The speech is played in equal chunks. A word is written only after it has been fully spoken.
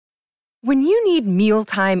When you need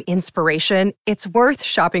mealtime inspiration, it's worth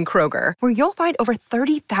shopping Kroger, where you'll find over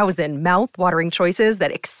 30,000 mouth-watering choices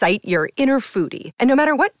that excite your inner foodie. And no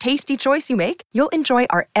matter what tasty choice you make, you'll enjoy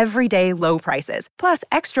our everyday low prices, plus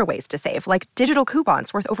extra ways to save, like digital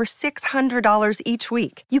coupons worth over $600 each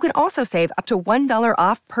week. You can also save up to $1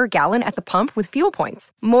 off per gallon at the pump with fuel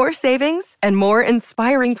points. More savings and more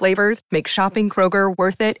inspiring flavors make shopping Kroger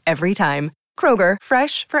worth it every time. Kroger,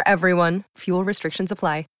 fresh for everyone. Fuel restrictions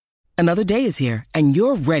apply. Another day is here, and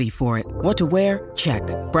you're ready for it. What to wear? Check.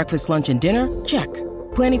 Breakfast, lunch, and dinner? Check.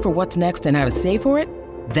 Planning for what's next and how to save for it?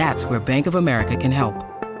 That's where Bank of America can help.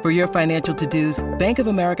 For your financial to-dos, Bank of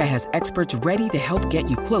America has experts ready to help get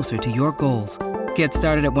you closer to your goals. Get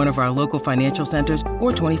started at one of our local financial centers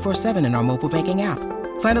or 24/7 in our mobile banking app.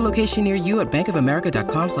 Find a location near you at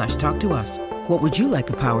bankofamerica.com/talktous. What would you like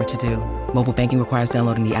the power to do? Mobile banking requires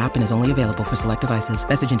downloading the app and is only available for select devices.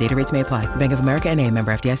 Message and data rates may apply. Bank of America N.A.,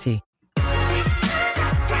 member FDIC.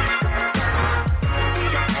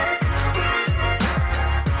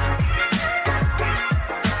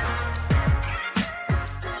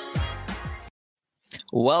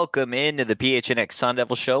 Welcome into the PHNX Sun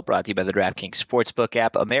Devil Show, brought to you by the DraftKings Sportsbook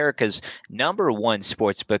app, America's #1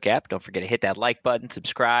 sportsbook app. Don't forget to hit that like button,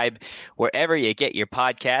 subscribe wherever you get your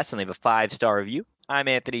podcasts, and leave a 5-star review. I'm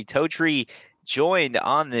Anthony Totri, joined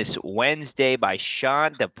on this Wednesday by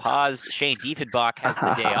Sean DePaz. Shane Diefenbach has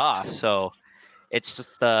the day off, so it's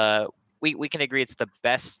just we can agree it's the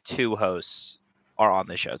best two hosts are on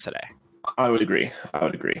the show today. I would agree. I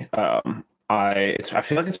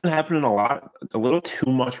feel like it's been happening a little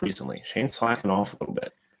too much recently. Shane's slacking off a little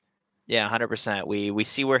bit. Yeah, 100%. We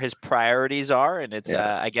see where his priorities are, and it's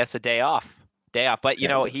I guess a day off. But you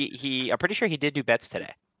know, he I'm pretty sure he did do bets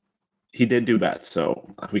today. He did do bets, so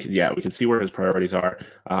we can see where his priorities are.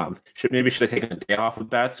 Should have taken a day off with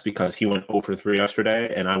bets because he went 0 for 3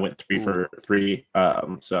 yesterday, and I went 3 for 3.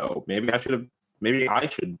 So maybe I should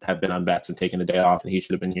have been on bets and taken a day off, and he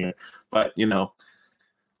should have been here. But you know,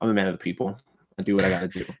 I'm a man of the people. I do what I got to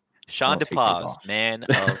do. Sean DePaz, man of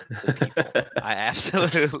the people. I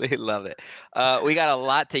absolutely love it. We got a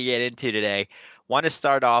lot to get into today. Want to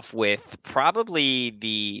start off with probably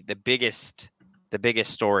the biggest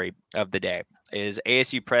story of the day is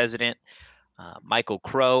ASU president Michael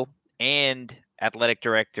Crow and athletic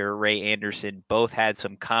director Ray Anderson both had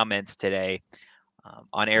some comments today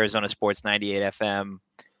on Arizona Sports 98 FM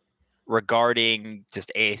regarding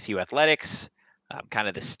just ASU athletics. Kind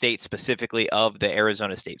of the state specifically of the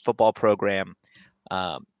Arizona State football program.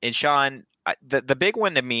 And Sean, the big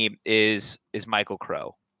one to me is Michael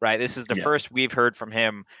Crow, right? This is the first we've heard from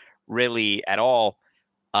him really at all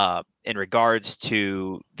in regards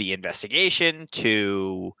to the investigation,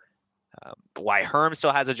 to why Herm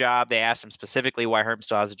still has a job. They asked him specifically why Herm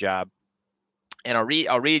still has a job. And I'll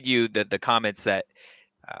read you the comments that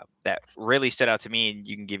really stood out to me, and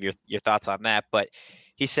you can give your thoughts on that. But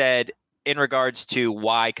he said, in regards to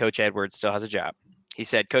why Coach Edwards still has a job, he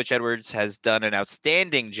said, Coach Edwards has done an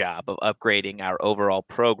outstanding job of upgrading our overall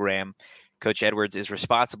program. Coach Edwards is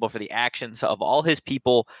responsible for the actions of all his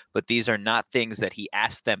people, but these are not things that he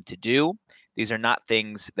asked them to do. These are not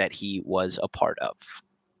things that he was a part of.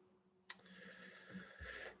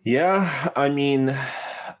 Yeah, I mean,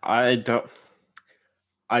 I don't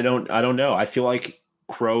know. I feel like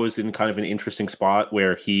Crow is in kind of an interesting spot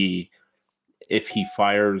where if he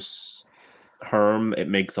fires Herm, it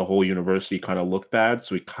makes the whole university kind of look bad.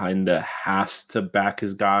 So he kind of has to back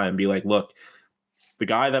his guy and be like, look, the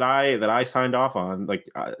guy that I signed off on, like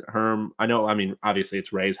Herm, I know, I mean, obviously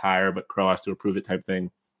it's Ray's hire, but Crow has to approve it type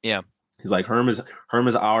thing. Yeah. He's like, Herm is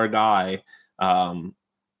our guy.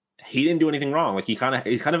 He didn't do anything wrong. Like he's kind of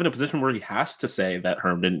in a position where he has to say that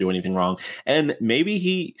Herm didn't do anything wrong. And maybe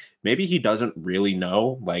he doesn't really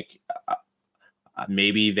know. Like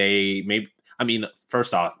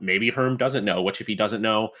first off, maybe Herm doesn't know, which if he doesn't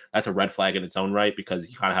know, that's a red flag in its own right, because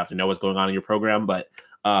you kind of have to know what's going on in your program. But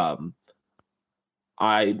I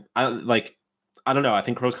don't know. I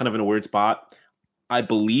think Crow's kind of in a weird spot. I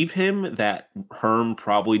believe him that Herm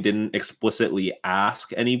probably didn't explicitly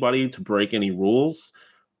ask anybody to break any rules,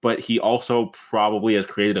 but he also probably has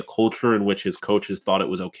created a culture in which his coaches thought it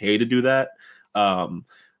was okay to do that. I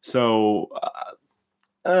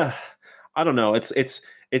don't know.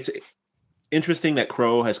 It's interesting that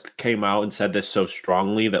Crow has came out and said this so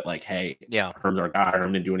strongly that like, hey, Herm's our guy.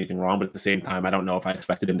 Herm didn't do anything wrong. But at the same time, I don't know if I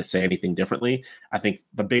expected him to say anything differently. I think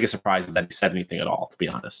the biggest surprise is that he said anything at all, to be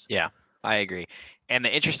honest. Yeah, I agree. And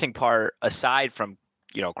the interesting part, aside from,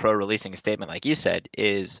 Crow releasing a statement like you said,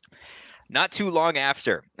 is not too long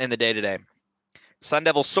after in the day-to-day, Sun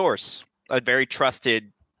Devil source, a very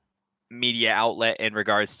trusted media outlet in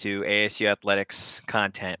regards to ASU athletics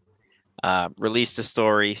content released a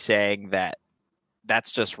story saying that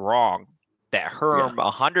that's just wrong, that Herm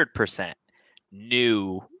 100%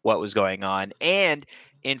 knew what was going on. And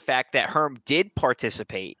in fact, that Herm did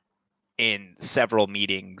participate in several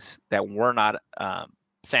meetings that were not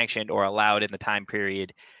sanctioned or allowed in the time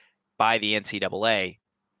period by the NCAA,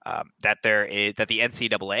 that the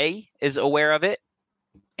NCAA is aware of it,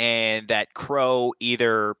 and that Crow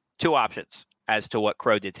either two options as to what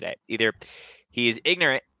Crow did today. Either he is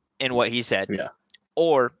ignorant in what he said,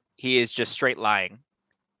 or he is just straight lying,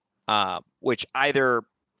 which either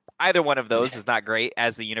one of those is not great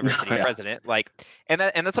as the university president. And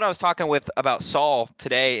that's what I was talking about Saul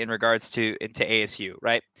today in regards to into ASU,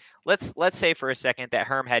 right? Let's say for a second that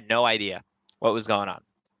Herm had no idea what was going on.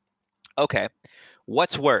 Okay,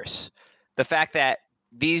 what's worse? The fact that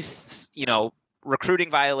these, recruiting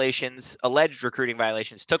violations, alleged recruiting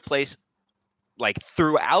violations took place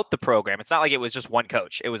throughout the program. It's not like it was just one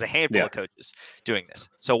coach. It was a handful of coaches doing this.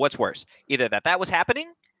 So what's worse? Either that was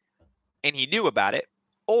happening and he knew about it,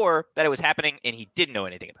 or that it was happening and he didn't know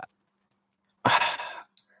anything about it.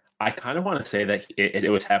 I kind of want to say that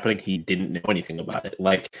it was happening. He didn't know anything about it.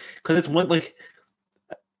 Because it's one,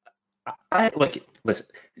 listen,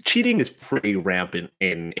 cheating is pretty rampant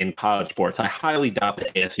in college sports. I highly doubt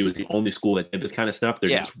that ASU was the only school that did this kind of stuff. They're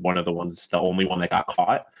just one of the only one that got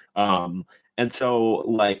caught. And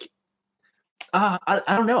so I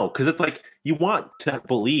don't know, because it's you want to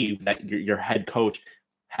believe that your head coach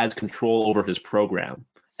has control over his program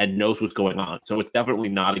and knows what's going on. So it's definitely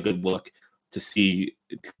not a good look to see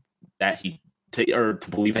that to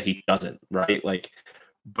believe that he doesn't, right?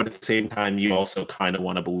 But at the same time, you also kind of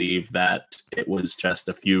want to believe that it was just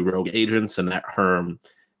a few rogue agents and that Herm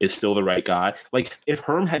is still the right guy. If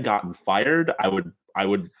Herm had gotten fired,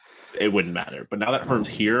 it wouldn't matter. But now that Herm's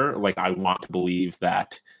here, I want to believe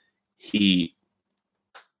that he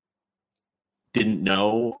didn't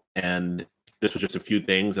know and this was just a few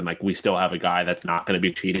things, and we still have a guy that's not going to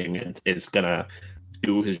be cheating and is going to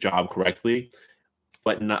do his job correctly.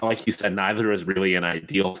 But not, like you said, neither is really an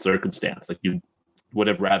ideal circumstance. You would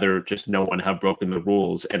have rather just no one have broken the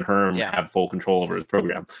rules and Herm have full control over his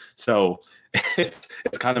program. So it's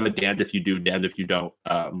kind of a damned if you do, damned if you don't.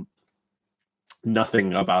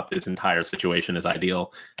 Nothing about this entire situation is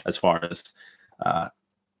ideal as far as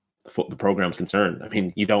the program's concerned. I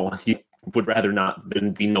mean, you would rather not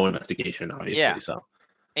be no investigation, obviously. Yeah. So,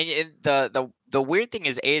 and the weird thing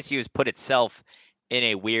is ASU has put itself in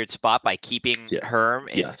a weird spot by keeping Herm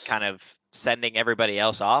and kind of sending everybody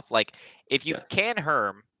else off. If you can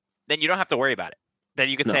Herm, then you don't have to worry about it. Then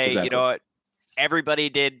you could say, exactly. You know what, everybody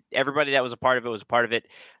that was a part of it was a part of it.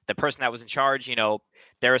 The person that was in charge,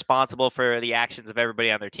 they're responsible for the actions of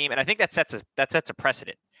everybody on their team. And I think that sets a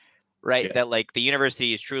precedent, right? Yeah. That the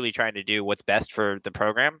university is truly trying to do what's best for the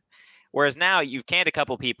program. Whereas now you've canned a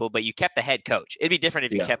couple people, but you kept the head coach. It'd be different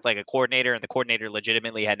if you kept a coordinator and the coordinator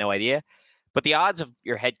legitimately had no idea. But the odds of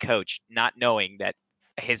your head coach not knowing that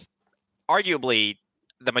arguably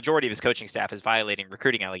the majority of his coaching staff is violating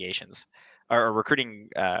recruiting allegations or recruiting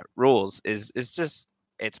rules is just,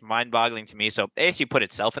 it's mind-boggling to me. So ASU put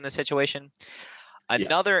itself in this situation.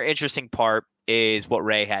 Another interesting part is what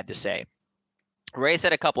Ray had to say. Ray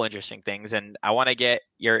said a couple interesting things, and I want to get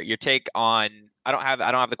your take on. I don't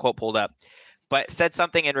have the quote pulled up, but said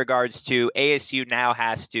something in regards to ASU now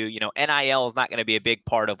has to, NIL is not going to be a big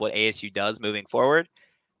part of what ASU does moving forward.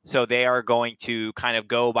 So they are going to kind of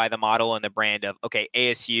go by the model and the brand of, okay,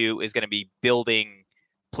 ASU is going to be building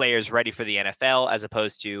players ready for the NFL as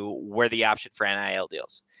opposed to we're the option for NIL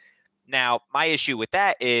deals. Now, my issue with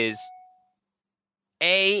that is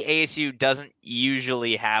ASU doesn't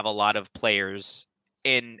usually have a lot of players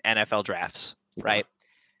in NFL drafts, right?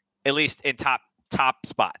 At least in top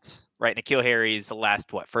spots, right? N'Keal Harry is the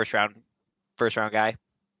last first round guy.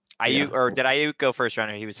 Or did Ayuk go first round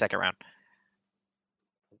or he was second round?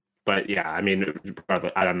 But yeah, I mean,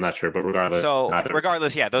 I'm not sure, but regardless. So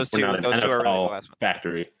regardless, those two are really the last one.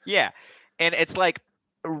 Factory. Yeah, and it's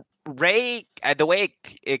Ray, the way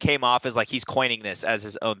it came off is he's coining this as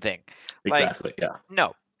his own thing. Exactly. Yeah.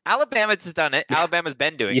 No, Alabama's done it. Alabama's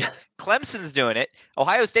been doing it. Clemson's doing it.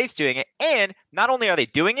 Ohio State's doing it. And not only are they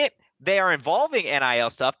doing it, they are involving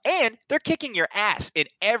NIL stuff, and they're kicking your ass in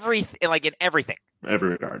everything. Every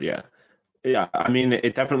regard, yeah. Yeah, I mean,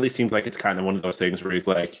 it definitely seems like it's kind of one of those things where he's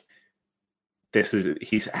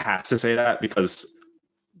he has to say that because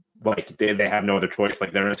like they have no other choice.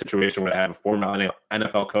 Like they're in a situation where they have a former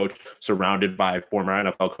NFL coach surrounded by former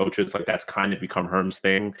NFL coaches. Like that's kind of become Herm's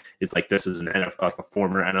thing. It's like this is an NFL, like a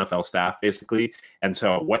former NFL staff basically. And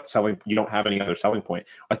so you don't have any other selling point.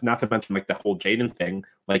 Not to mention like the whole Jaden thing.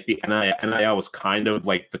 Like the NIL was kind of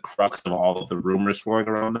like the crux of all of the rumors swirling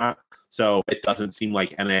around that. So it doesn't seem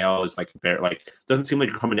like NIL is doesn't seem like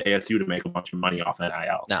you're coming to ASU to make a bunch of money off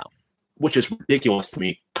NIL. No. Which is ridiculous to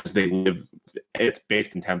me because it's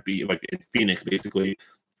based in Tempe, like in Phoenix, basically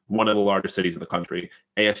one of the largest cities in the country.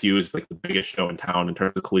 ASU is like the biggest show in town in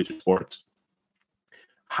terms of collegiate sports.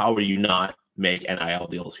 How are you not make NIL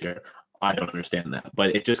deals here? I don't understand that.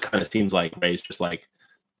 But it just kind of seems like Ray's just like,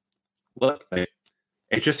 look,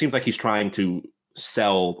 it just seems like he's trying to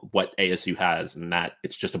sell what ASU has and that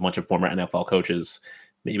it's just a bunch of former NFL coaches.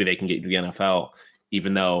 Maybe they can get to the NFL,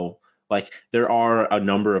 even though like there are a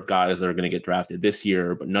number of guys that are going to get drafted this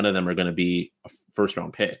year, but none of them are going to be first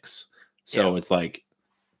round picks. So It's like,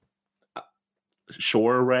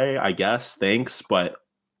 sure, Ray, I guess, thanks, but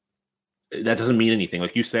that doesn't mean anything.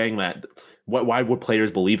 Like you saying that, why would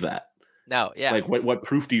players believe that? No, yeah. Like what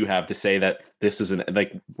proof do you have to say that this isn't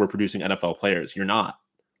like we're producing NFL players? You're not.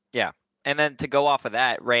 Yeah. And then to go off of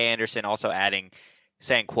that, Ray Anderson also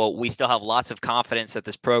saying, quote, "We still have lots of confidence that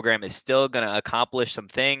this program is still going to accomplish some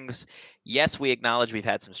things. Yes, we acknowledge we've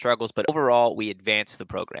had some struggles, but overall we advanced the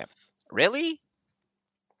program." Really?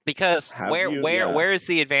 Because where is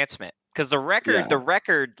the advancement? Because the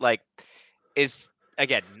record like is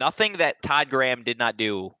again nothing that Todd Graham did not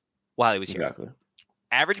do while he was here. Exactly.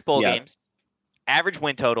 Average bowl games, average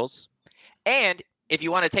win totals, and if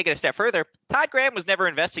you want to take it a step further, Todd Graham was never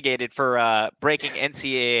investigated for breaking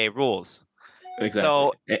NCAA rules. Exactly.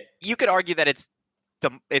 So you could argue that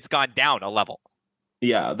it's gone down a level.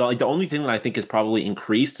 Yeah, the only thing that I think is probably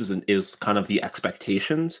increased is kind of the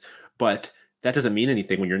expectations, but that doesn't mean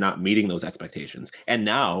anything when you're not meeting those expectations. And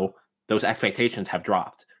now those expectations have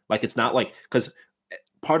dropped. Like it's not like because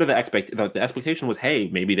part of the expectation was, hey,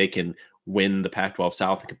 maybe they can win the Pac-12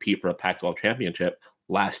 South and compete for a Pac-12 championship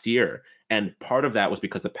last year, and part of that was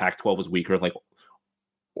because the Pac-12 was weaker. Like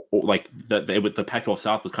the Pac-12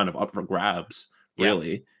 South was kind of up for grabs,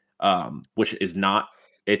 really, which is not.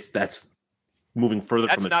 That's moving further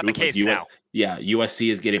from the truth. That's not the case now. Yeah,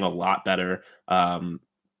 USC is getting a lot better.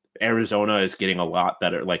 Arizona is getting a lot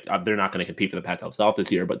better. Like they're not going to compete for the Pac-12 South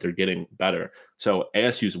this year, but they're getting better. So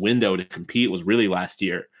ASU's window to compete was really last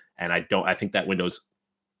year, and I think that window's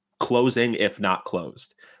closing, if not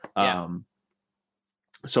closed.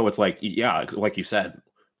 So it's like, like you said,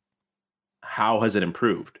 how has it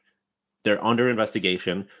improved? They're under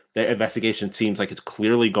investigation. Their investigation seems like it's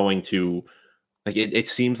clearly going to, like it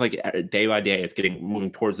seems like day by day it's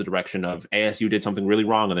moving towards the direction of ASU did something really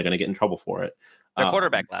wrong and they're going to get in trouble for it. Their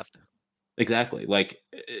quarterback left. Exactly. Like,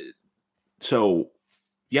 so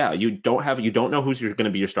yeah, you don't know who's going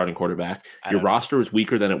to be your starting quarterback. Your roster is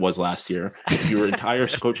weaker than it was last year. Your entire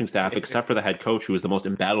coaching staff, except for the head coach, who is the most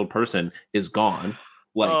embattled person, is gone.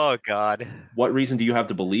 Like, oh God, what reason do you have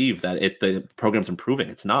to believe that the program's improving?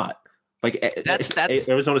 It's not. Like that's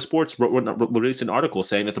Arizona Sports released an article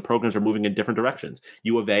saying that the programs are moving in different directions.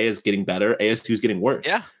 U of A is getting better. ASU is getting worse.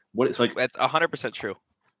 Yeah. What it's like. That's 100% true.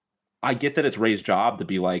 I get that it's Ray's job to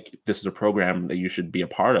be like, this is a program that you should be a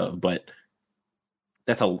part of, but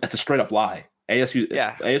that's a straight up lie.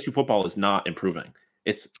 ASU football is not improving.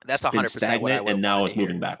 That's 100% stagnant, and now it's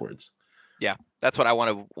moving backwards. Yeah, that's what I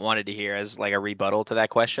wanted to hear as like a rebuttal to that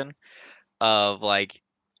question of like,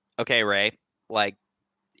 okay, Ray, like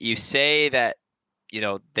you say that,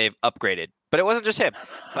 they've upgraded, but it wasn't just him.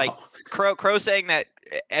 Like Crow saying that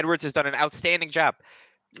Edwards has done an outstanding job.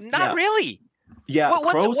 Not really. Yeah.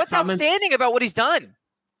 What's outstanding about what he's done?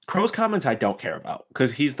 Crow's comments I don't care about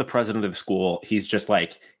because he's the president of the school. He's just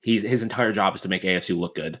like his entire job is to make ASU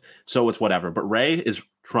look good. So it's whatever. But Ray is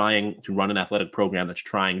trying to run an athletic program that's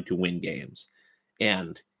trying to win games,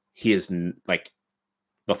 and he is like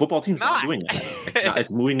the football team's not doing that.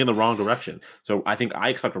 It's moving in the wrong direction. So I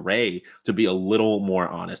expect Ray to be a little more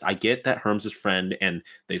honest. I get that Herm's his friend and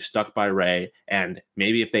they've stuck by Ray, and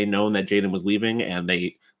maybe if they'd known that Jaden was leaving and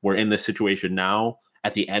they were in this situation now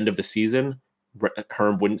at the end of the season,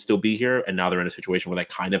 Herm wouldn't still be here, and now they're in a situation where they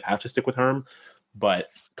kind of have to stick with Herm. But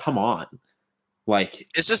come on, like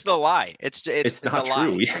it's just a lie. It's not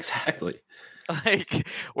true. Lie. Exactly. Like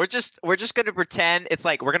we're just going to pretend it's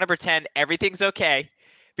like we're going to pretend everything's okay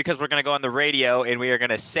because we're going to go on the radio and we are going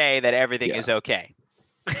to say that everything is okay.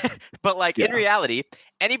 But like in reality,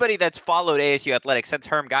 anybody that's followed ASU athletics since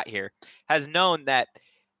Herm got here has known that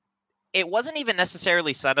it wasn't even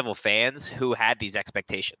necessarily Sun Devil fans who had these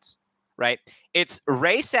expectations. Right? It's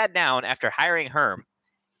Ray sat down after hiring Herm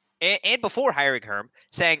and before hiring Herm,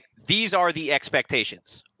 saying these are the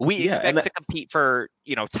expectations. We expect to compete for,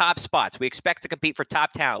 top spots. We expect to compete for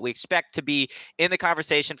top talent. We expect to be in the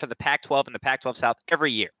conversation for the Pac-12 and the Pac-12 South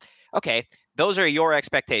every year. Okay, those are your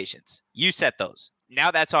expectations. You set those.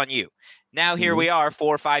 Now that's on you. Now here we are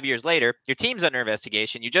 4 or 5 years later. Your team's under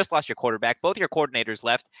investigation. You just lost your quarterback. Both your coordinators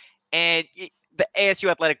left. And the ASU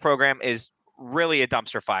athletic program is really a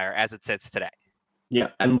dumpster fire as it sits today.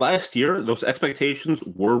 Yeah, and last year, those expectations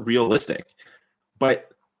were realistic. But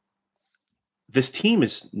this team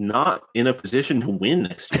is not in a position to win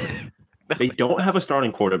next year. They don't have a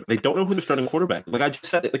starting quarterback. They don't know who the starting quarterback. Like I just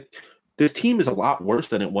said, this team is a lot worse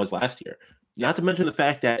than it was last year. Not to mention the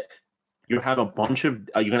fact that you have a bunch of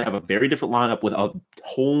you're going to have a very different lineup with a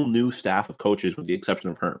whole new staff of coaches, with the exception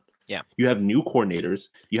of Herm. Yeah, you have new coordinators.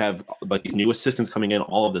 You have these new assistants coming in.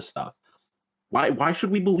 All of this stuff. Why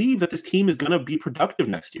should we believe that this team is going to be productive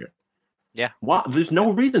next year? Yeah, why? There's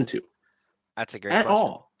no reason to. That's a great at question.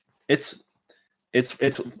 all. It's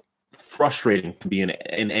frustrating to be an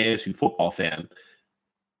ASU football fan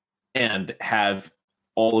and have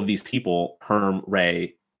all of these people, Herm,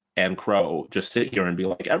 Ray, and Crow, just sit here and be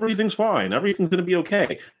like, everything's fine, everything's going to be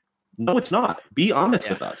okay. No, it's not. Be honest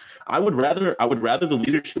with us. I would rather the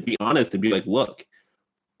leadership be honest and be like, look,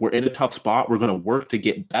 we're in a tough spot. We're going to work to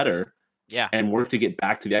get better. Yeah. And work to get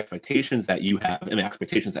back to the expectations that you have and the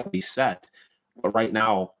expectations that we set. But right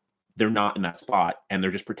now, they're not in that spot, and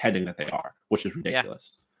they're just pretending that they are, which is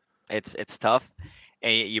ridiculous. Yeah. It's tough.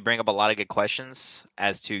 And you bring up a lot of good questions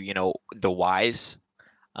as to, the whys.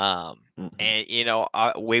 And,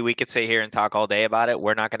 we could sit here and talk all day about it.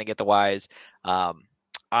 We're not going to get the whys.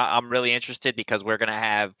 I'm really interested because we're going to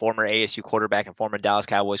have former ASU quarterback and former Dallas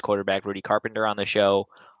Cowboys quarterback Rudy Carpenter on the show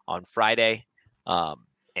on Friday.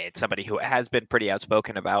 And somebody who has been pretty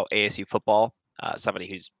outspoken about ASU football, somebody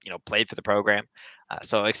who's, played for the program.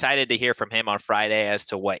 So excited to hear from him on Friday as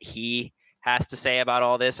to what he has to say about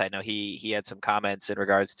all this. I know he had some comments in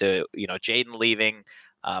regards to, Jayden leaving.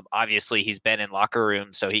 Obviously, he's been in locker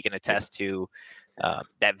rooms, so he can attest to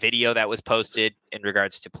that video that was posted in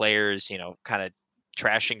regards to players, kind of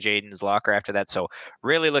trashing Jayden's locker after that. So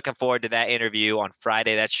really looking forward to that interview on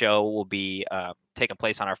Friday. That show will be taking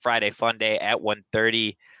place on our Friday Fun Day at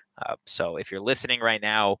 1:30. So if you're listening right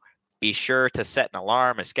now, be sure to set an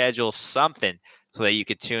alarm, a schedule, something so that you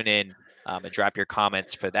could tune in and drop your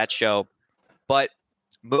comments for that show. But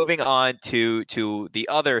moving on to the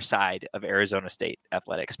other side of Arizona State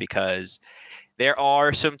athletics, because there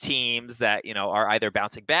are some teams that, are either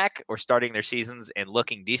bouncing back or starting their seasons and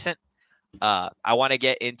looking decent. I want to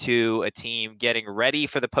get into a team getting ready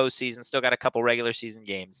for the postseason. Still got a couple regular season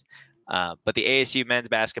games. But the ASU men's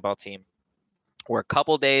basketball team were a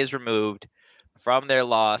couple days removed from their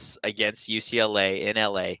loss against UCLA in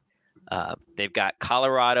LA. They've got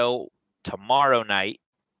Colorado tomorrow night.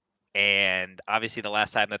 And obviously the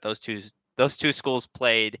last time that those two schools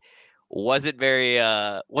played wasn't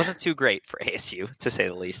too great for ASU, to say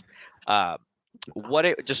the least.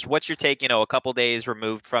 What's your take, a couple days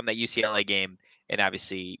removed from that UCLA game, and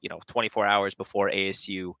obviously, 24 hours before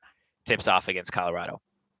ASU tips off against Colorado?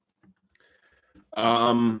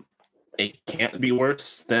 It can't be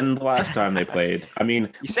worse than the last time they played. I mean,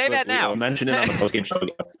 you say that now. We mentioned it on the postgame show.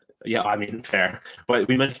 Yeah, I mean, fair. But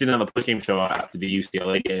we mentioned it on the postgame show after the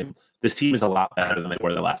UCLA game. This team is a lot better than they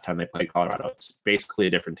were the last time they played Colorado. It's basically a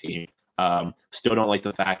different team. Still don't like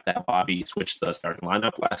the fact that Bobby switched the starting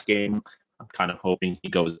lineup last game. I'm kind of hoping he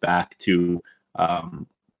goes back to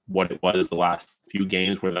what it was the last few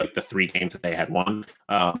games, where like the 3 games that they had won.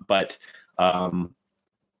 But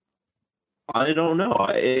I don't know.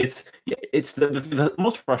 It's the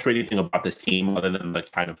most frustrating thing about this team, other than the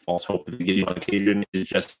kind of false hope that they give you on occasion, is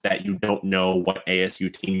just that you don't know what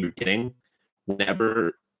ASU team you're getting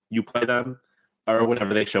whenever you play them or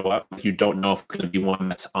whenever they show up. You don't know if it's going to be one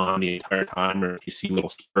that's on the entire time, or if you see little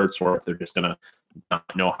spurts, or if they're just going to not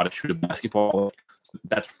know how to shoot a basketball.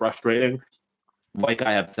 That's frustrating. Like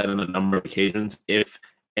I have said on a number of occasions, if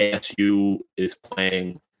ASU is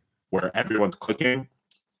playing where everyone's clicking,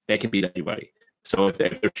 they can beat anybody. So if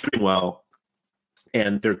they're shooting well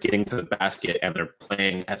and they're getting to the basket and they're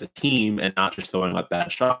playing as a team and not just throwing up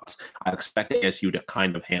bad shots, I expect ASU to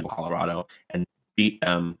kind of handle Colorado and beat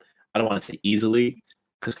them. I don't want to say easily,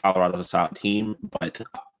 because Colorado's a solid team, but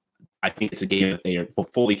I think it's a game that they are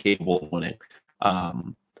fully capable of winning.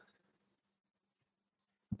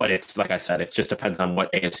 But it's, like I said, it just depends on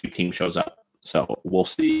what ASU team shows up. So we'll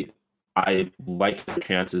see. I like their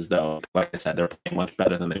chances, though. Like I said, they're playing much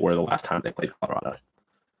better than they were the last time they played Colorado.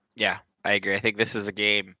 Yeah, I agree. I think this is a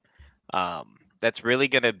game that's really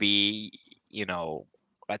going to be,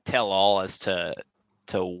 a tell-all as to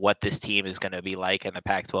to what this team is going to be like in the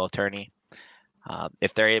Pac-12 tourney.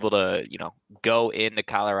 If they're able to, go into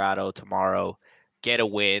Colorado tomorrow, get a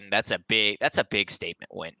win, that's a big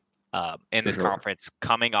statement win in this conference,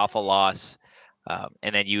 coming off a loss.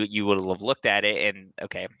 And then you would have looked at it and,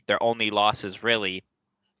 okay, their only losses really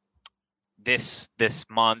this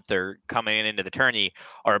month or coming into the tourney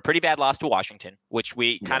are a pretty bad loss to Washington, which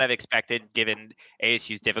we kind of expected given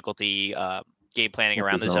ASU's difficulty game planning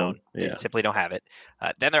around the zone. They simply don't have it.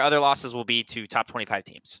 Then their other losses will be to top 25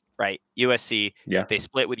 teams, right? USC, they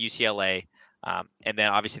split with UCLA, and then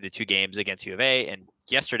obviously the 2 games against U of A. And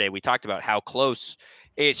yesterday we talked about how close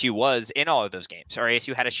ASU was in all of those games, or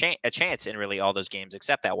ASU had a chance in really all those games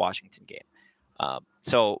except that Washington game.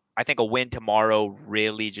 So I think a win tomorrow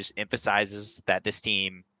really just emphasizes that this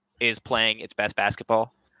team is playing its best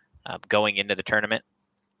basketball going into the tournament.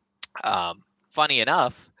 Funny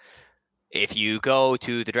enough, if you go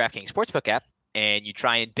to the DraftKings Sportsbook app and you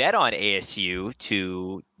try and bet on ASU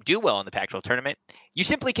to do well in the Pac-12 tournament, you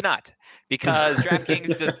simply cannot, because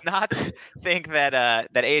DraftKings does not think that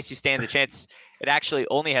that ASU stands a chance. It actually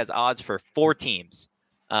only has odds for 4 teams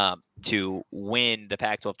to win the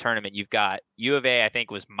Pac-12 tournament. You've got U of A, I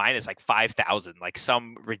think, was minus like 5,000, like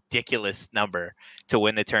some ridiculous number to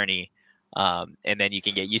win the tourney. And then you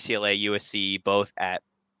can get UCLA, USC both at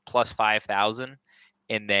plus 5,000.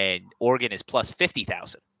 And then Oregon is plus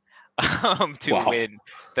 50,000 to win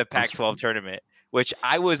the Pac-12 tournament, which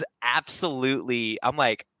I was I'm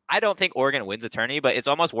like, I don't think Oregon wins a tourney, but it's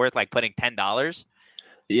almost worth like putting $10.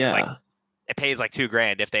 Yeah. Like, it pays like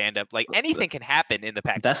 $2,000 if they end up, like, anything can happen in the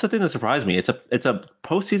Pac-12. That's the thing that surprised me. It's a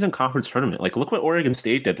postseason conference tournament. Like, look what Oregon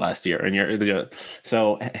State did last year. And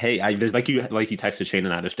so hey, there's like you texted Shane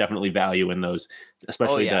and I. There's definitely value in those,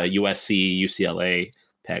 especially the USC, UCLA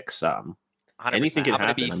picks. Anything can happen.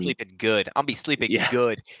 I'm gonna be sleeping good. I'm gonna be sleeping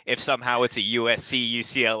good if somehow it's a USC,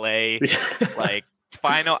 UCLA like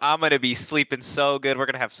final. I'm gonna be sleeping so good. We're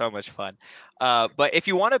gonna have so much fun. But if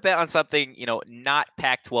you want to bet on something, not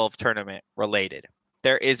Pac-12 tournament related,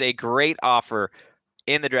 there is a great offer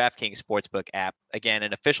in the DraftKings Sportsbook app. Again,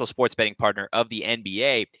 an official sports betting partner of the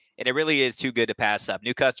NBA. And it really is too good to pass up.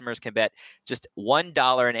 New customers can bet just $1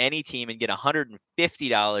 on any team and get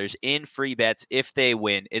 $150 in free bets if they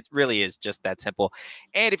win. It really is just that simple.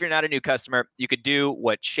 And if you're not a new customer, you could do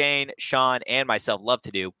what Shane, Sean, and myself love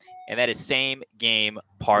to do, and that is same game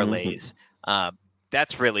parlays.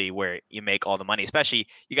 That's really where you make all the money, especially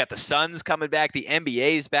you got the Suns coming back. The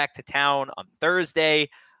NBA's back to town on Thursday.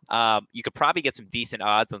 You could probably get some decent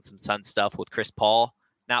odds on some Suns stuff with Chris Paul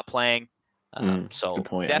not playing. So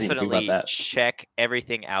definitely check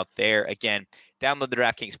everything out there. Again, download the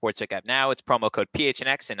DraftKings Sportsbook app now. It's promo code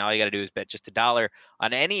PHNX, and all you got to do is bet just $1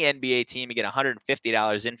 on any NBA team. You get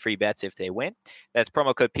 $150 in free bets if they win. That's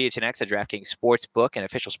promo code PHNX at DraftKings Sportsbook, an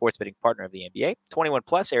official sports betting partner of the NBA. 21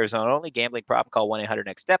 plus, Arizona only. Gambling problem? Call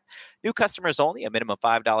 1-800-NEXT-STEP. New customers only. A minimum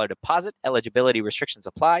 $5 deposit. Eligibility restrictions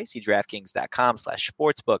apply. See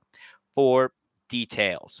DraftKings.com/sportsbook for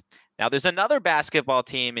details. Now, there's another basketball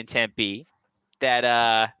team in Tempe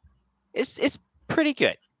that is pretty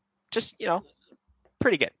good. Just,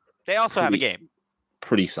 pretty good. They also have a game.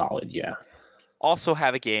 Pretty solid, yeah. Also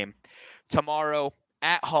have a game tomorrow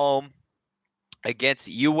at home against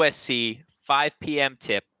USC, 5 p.m.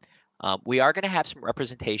 tip. We are going to have some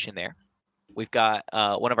representation there. We've got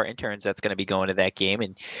one of our interns that's going to be going to that game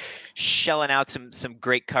and shelling out some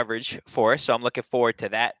great coverage for us. So I'm looking forward to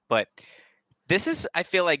that. But this is, I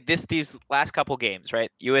feel like these last couple games, right?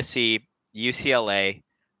 USC, UCLA,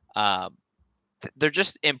 they're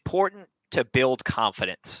just important to build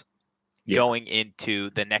confidence going into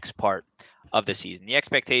the next part of the season. The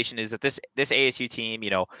expectation is that this ASU team,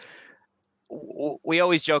 we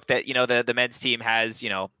always joke that, the men's team has,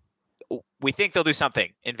 we think they'll do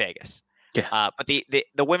something in Vegas. Yeah. But the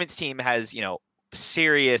women's team has,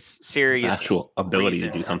 serious actual ability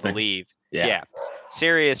to do something.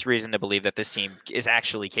 Serious reason to believe that this team is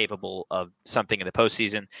actually capable of something in the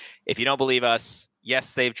postseason. If you don't believe us,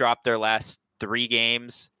 yes, they've dropped their last 3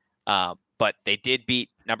 games, but they did beat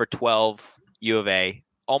number 12 U of A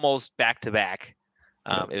almost back to back.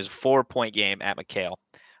 It was a 4-point game at McHale.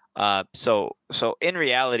 So in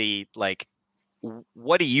reality, like,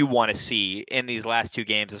 what do you want to see in these last 2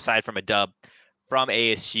 games aside from a dub from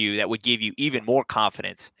ASU that would give you even more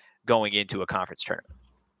confidence going into a conference tournament?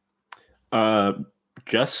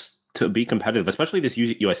 Just to be competitive, especially this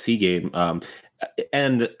USC game.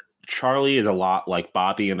 And Charlie is a lot like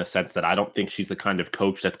Bobby in the sense that I don't think she's the kind of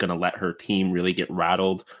coach that's going to let her team really get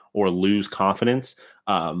rattled or lose confidence.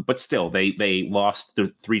 But still, they lost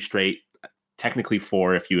the 3 straight, technically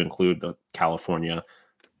 4 if you include the California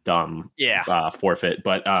dumb forfeit.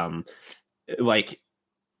 But like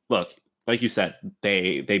you said,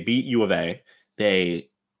 they beat U of A. They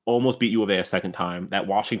almost beat U of A a second time. That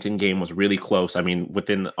Washington game was really close. I mean,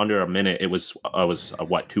 within under a minute, it was a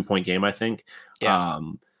 2-point game, I think. Yeah.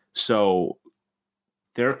 So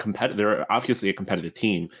they're competitive. They're obviously a competitive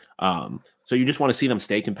team. So you just want to see them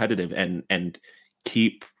stay competitive and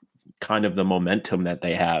keep kind of the momentum that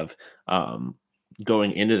they have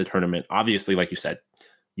going into the tournament. Obviously, like you said,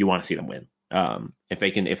 you want to see them win. If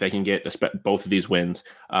they can get both of these wins,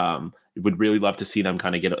 would really love to see them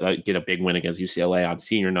kind of get a big win against UCLA on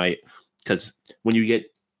senior night, because when you get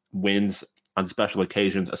wins on special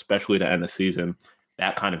occasions, especially to end the season,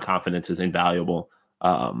 that kind of confidence is invaluable.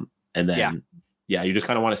 And then you just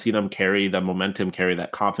kind of want to see them carry the momentum, carry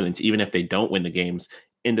that confidence, even if they don't win the games,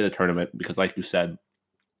 into the tournament, because like you said,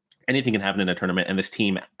 anything can happen in a tournament, and this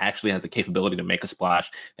team actually has the capability to make a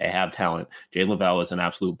splash. They have talent. Jade Lavelle is an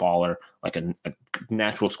absolute baller, like a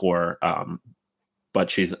natural scorer, but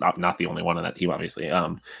she's not the only one on that team, obviously.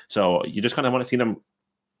 So you just kind of want to see them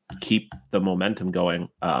keep the momentum going,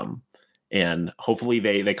 and hopefully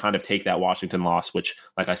they kind of take that Washington loss, which,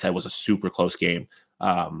 like I said, was a super close game,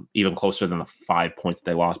 even closer than the 5 points that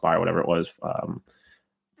they lost by, or whatever it was.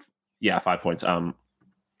 5 points.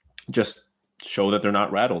 Just show that they're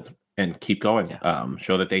not rattled and keep going.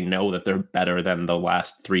 Show that they know that they're better than the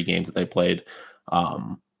last 3 games that they played,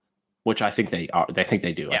 which I think they are. I think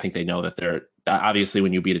they do. I think they know that they're obviously,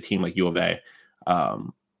 when you beat a team like U of A,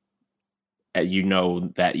 you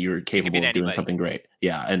know that you're capable of doing something great.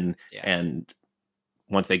 And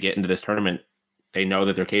once they get into this tournament, they know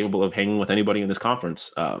that they're capable of hanging with anybody in this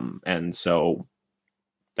conference. And so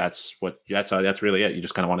that's really it. You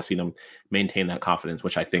just kind of want to see them maintain that confidence,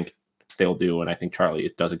 which I think they'll do, and I think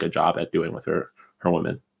Charlie does a good job at doing with her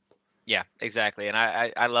women. Yeah, exactly. And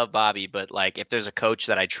I love Bobby, but like, if there's a coach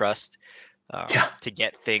that I trust to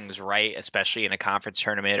get things right, especially in a conference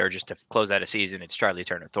tournament or just to close out a season, it's Charlie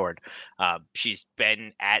Turner Thorne. She's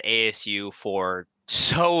been at ASU for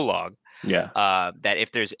so long. That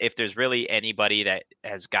if there's really anybody that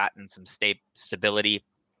has gotten some stability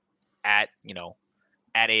at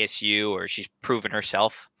ASU, or she's proven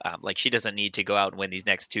herself, like, she doesn't need to go out and win these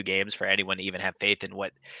next 2 games for anyone to even have faith in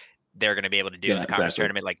what they're going to be able to do in the conference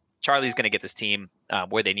tournament. Like, Charlie's going to get this team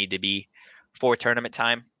where they need to be for tournament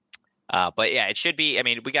time. But yeah, it should be. I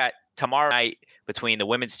mean, we got tomorrow night between the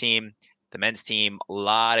women's team, the men's team, a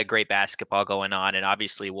lot of great basketball going on, and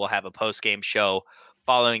obviously we'll have a post-game show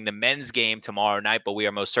following the men's game tomorrow night. But we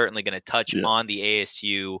are most certainly going to touch on the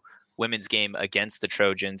ASU women's game against the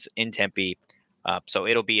Trojans in Tempe. So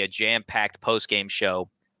it'll be a jam-packed post-game show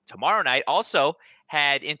tomorrow night. Also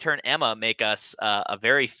had intern Emma make us a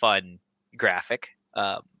very fun graphic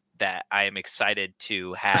that I am excited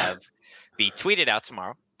to have be tweeted out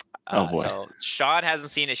tomorrow. So Sean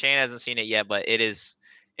hasn't seen it, Shane hasn't seen it yet, but it's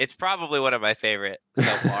probably one of my favorite so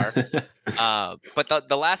far. But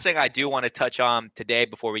the last thing I do want to touch on today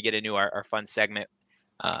before we get into our fun segment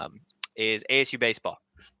is ASU baseball.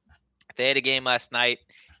 They had a game last night,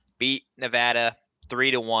 beat Nevada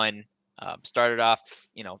 3-1. Started off,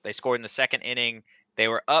 they scored in the second inning. They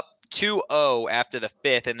were up 2-0 after the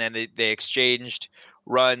 5th, and then they exchanged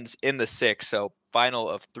runs in the 6th. So final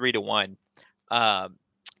of 3-1.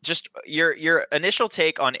 Just your initial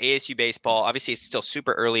take on ASU baseball. Obviously, it's still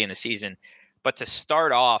super early in the season, but to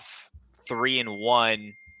start off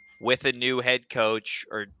 3-1 with a new head coach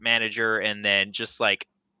or manager, and then just like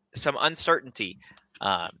some uncertainty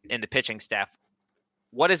in the pitching staff,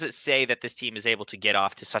 what does it say that this team is able to get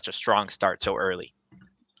off to such a strong start so early?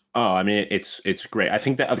 Oh, I mean, it's great. I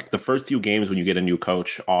think that the first few games when you get a new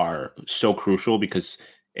coach are so crucial, because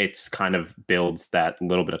it's kind of builds that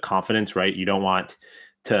little bit of confidence, right? You don't want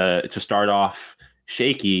to start off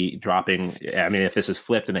shaky, dropping. I mean, if this is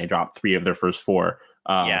flipped and they drop 3 of their first 4,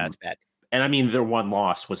 that's bad. And I mean, their one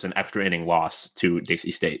loss was an extra inning loss to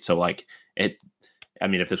Dixie State. So like it. I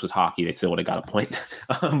mean, if this was hockey, they still would have got a point.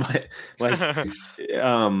 But like,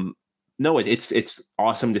 no, it's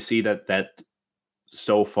awesome to see that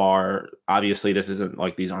so far. Obviously, this isn't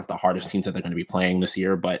like, these aren't the hardest teams that they're going to be playing this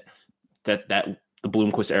year, but that the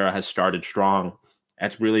Bloomquist era has started strong.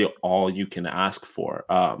 That's really all you can ask for.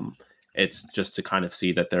 It's just to kind of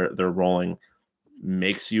see that they're rolling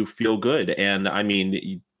makes you feel good. And I mean,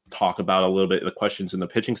 you talk about a little bit of the questions in the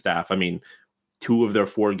pitching staff. I mean, 2 of their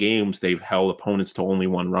 4 games, they've held opponents to only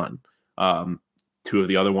 1 run. 2 of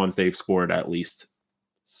the other ones, they've scored at least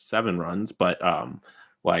 7 runs. But that's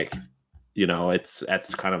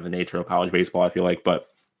kind of the nature of college baseball, I feel like. But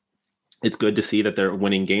it's good to see that they're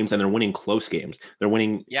winning games and they're winning close games. They're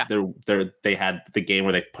winning. Yeah. They had the game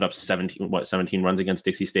where they put up 17 runs against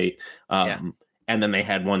Dixie State. And then they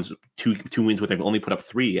had two wins where they've only put up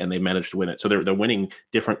 3 and they managed to win it. So they're winning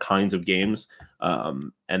different kinds of games.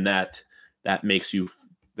 And that's got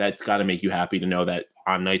to make you happy to know that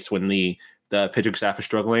on nights when the pitching staff is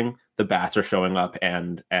struggling, the bats are showing up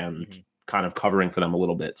and kind of covering for them a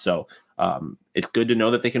little bit. So it's good to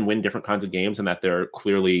know that they can win different kinds of games and that they're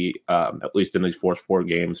clearly, at least in these four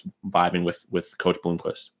games, vibing with Coach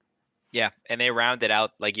Bloomquist. Yeah, and they rounded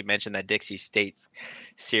out, like you mentioned, that Dixie State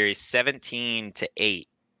series 17-8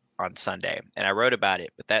 on Sunday, and I wrote about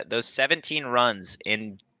it. But those 17 runs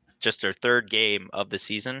in just their third game of the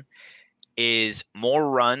season is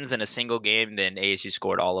more runs in a single game than ASU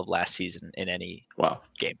scored all of last season in any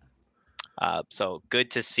game. So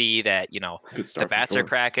good to see that the bats are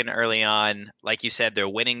cracking early on. Like you said, they're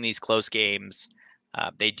winning these close games.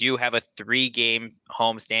 They do have a 3-game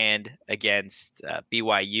homestand against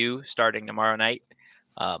BYU starting tomorrow night.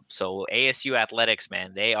 So ASU athletics,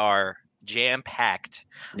 man, they are jam-packed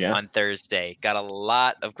on Thursday. Got a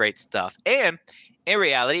lot of great stuff. And in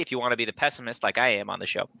reality, if you want to be the pessimist like I am on the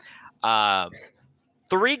show,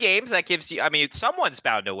 3 games, that gives you, someone's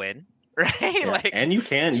bound to win, right? Yeah. And you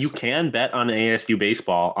can bet on ASU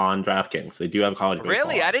baseball on DraftKings. They do have college baseball.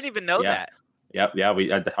 Really? I didn't even know that. Yep. Yeah.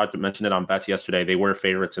 I mentioned it on bets yesterday. They were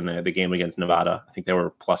favorites in the game against Nevada. I think they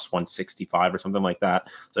were plus 165 or something like that.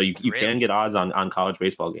 So you can get odds on college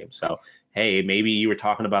baseball games. So, hey, maybe you were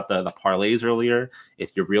talking about the parlays earlier.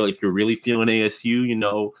 If you're really feeling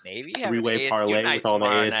ASU, maybe 3-way parlay with all the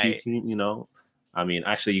ASU team,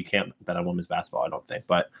 actually you can't bet on women's basketball, I don't think,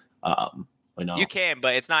 but you can,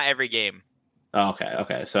 but it's not every game. Oh,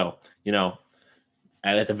 okay. So,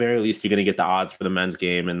 at the very least, you're going to get the odds for the men's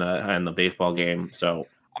game and the baseball game. So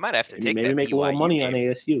I might have to take maybe make BYU a little money game on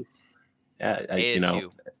ASU. Yeah, ASU.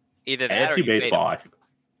 Either that ASU or baseball.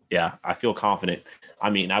 I feel confident. I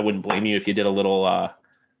wouldn't blame you if you did a little,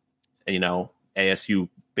 ASU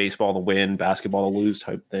baseball to win, basketball to lose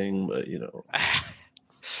type thing. But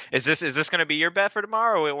is this going to be your bet for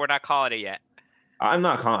tomorrow? Or we're not calling it yet? I'm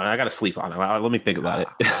not calling it. I got to sleep on it. Let me think about it.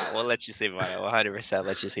 We'll let you sleep on it. 100%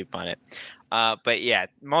 let you sleep on it. But yeah,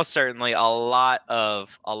 most certainly a lot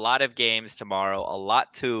of games tomorrow, a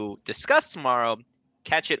lot to discuss tomorrow.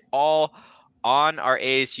 Catch it all on our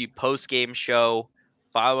ASU post-game show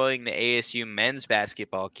following the ASU men's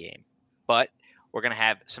basketball game. But we're going to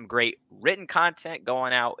have some great written content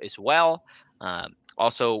going out as well.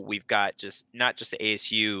 Also, we've got not just the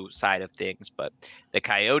ASU side of things, but the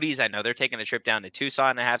Coyotes. I know they're taking a trip down to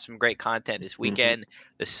Tucson to have some great content this weekend.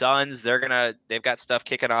 The Suns, they've got stuff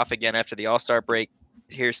kicking off again after the All-Star break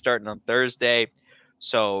here starting on Thursday.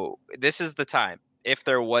 So this is the time, if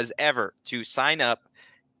there was ever, to sign up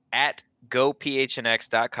at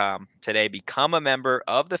gophnx.com today. Become a member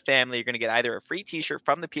of the family. You're going to get either a free t-shirt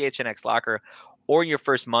from the PHNX locker or your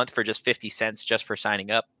first month for just 50 cents just for signing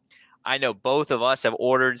up. I know both of us have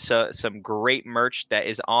ordered some great merch that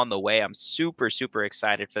is on the way. I'm super, super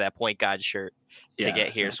excited for that Point God shirt to get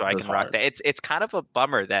here so I can rock that. It's kind of a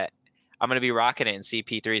bummer that I'm going to be rocking it and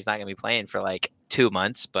CP3 is not going to be playing for like 2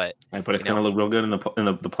 months. But it's going to look real good in the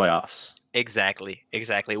playoffs. Exactly.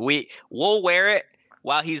 We'll wear it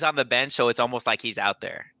while he's on the bench, so it's almost like he's out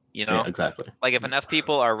there. Yeah, exactly. Like if enough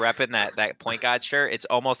people are repping that Point God shirt, it's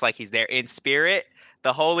almost like he's there in spirit,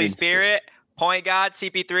 the Holy Spirit. Point God,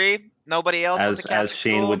 CP3. Nobody else. As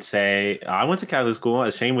Shane would say, I went to Catholic school.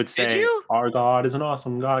 As Shane would say, our God is an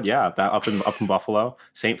awesome God. Yeah, up in Buffalo,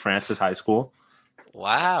 St. Francis High School.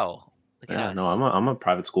 Wow. No, I'm a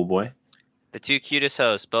private school boy. The 2 cutest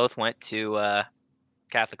hosts both went to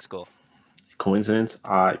Catholic school. Coincidence?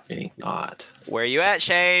 I think not. Where are you at,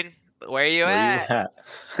 Shane? Where are you at?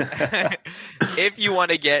 If you want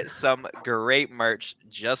to get some great merch,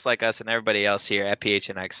 just like us and everybody else here at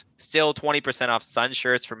PHNX, still 20% off Sun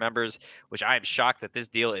shirts for members, which I am shocked that this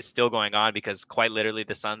deal is still going on because quite literally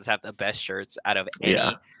the Suns have the best shirts out of any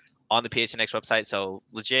on the PHNX website. So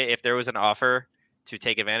legit, if there was an offer to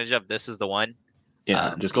take advantage of, this is the one.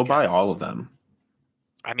 Yeah, just go buy all of them.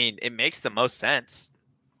 It makes the most sense.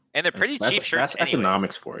 And they're pretty cheap shirts. That's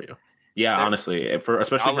economics for you. Yeah, honestly,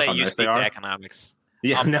 especially I'll for let how you nice speak they are. to economics.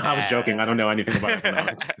 Yeah, I was joking. I don't know anything about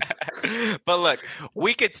economics. But look,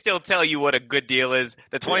 we could still tell you what a good deal is.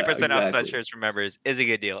 The 20% off Sun shirts for members is a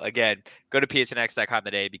good deal. Again, go to phnx.com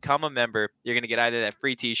today. Become a member. You're going to get either that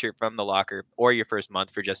free t-shirt from the locker or your first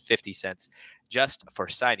month for just 50 cents just for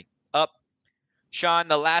signing up. Sean,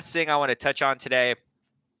 the last thing I want to touch on today,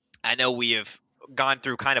 I know we have gone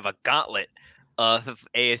through kind of a gauntlet of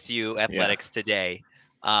ASU athletics today.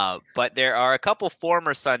 But there are a couple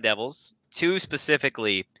former Sun Devils, two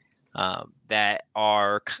specifically, that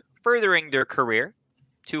are furthering their career.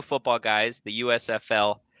 Two football guys. The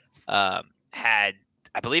USFL had,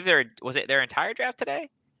 I believe, was it their entire draft today?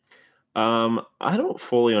 I don't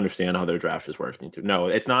fully understand how their draft is working. No,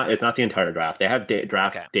 it's not. It's not the entire draft. They have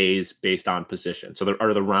draft days based on position. So the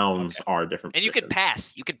rounds are different. And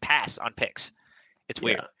positions. You could pass on picks. It's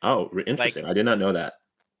weird. Oh, interesting. I did not know that.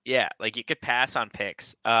 Yeah, like you could pass on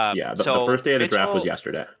picks. The first day of the draft was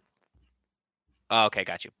yesterday. Oh, okay,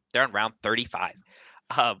 got you. They're on round 35.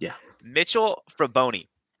 Yeah. Mitchell Fraboni,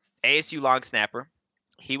 ASU long snapper.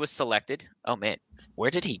 He was selected. Oh man,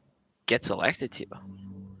 where did he get selected to?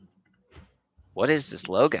 What is this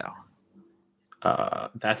logo?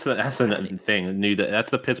 That's the thing.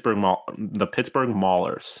 That's the Pittsburgh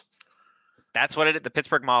Maulers. That's what it is. The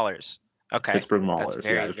Pittsburgh Maulers. Okay. Pittsburgh Maulers.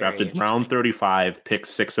 Very, drafted round 35, pick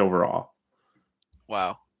 6 overall.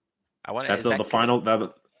 Wow. That's the final.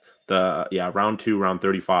 Round 2, round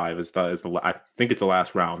 35 is the. I think it's the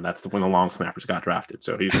last round. That's when the long snappers got drafted.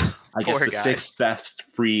 So he's, I guess, the 6th best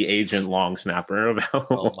free agent long snapper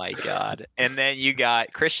available. Oh my god! And then you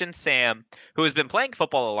got Christian Sam, who has been playing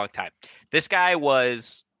football a long time. This guy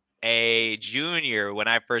was a junior when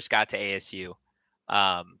I first got to ASU,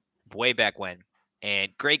 way back when.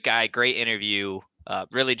 And great guy, great interview.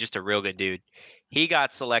 Really, just a real good dude. He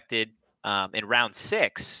got selected in round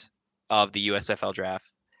 6 of the USFL draft.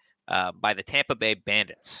 By the Tampa Bay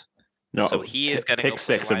Bandits. No, so he is going to pick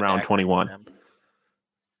 6 in round 21.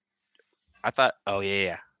 I thought,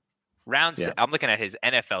 round. Yeah. I'm looking at his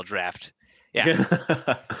NFL draft. Yeah,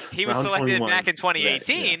 he was selected 21. Back in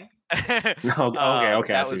 2018.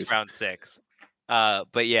 Okay. That was round 6.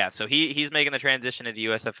 But yeah, so he's making the transition to the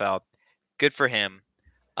USFL. Good for him.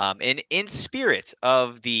 And in spirit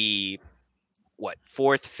of the 4th,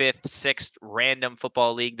 5th, 6th random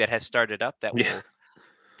football league that has started up, that will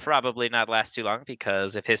probably not last too long,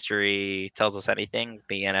 because if history tells us anything,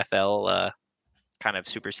 the NFL kind of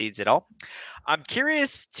supersedes it all. I'm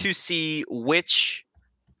curious to see which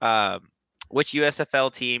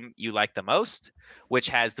USFL team you like the most, which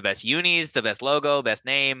has the best unis, the best logo, best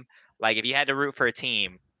name. Like, if you had to root for a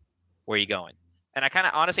team, where are you going? And I kind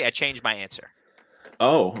of, honestly, I changed my answer.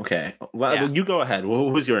 Oh, okay. Well, you go ahead.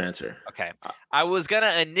 What was your answer? Okay. I was going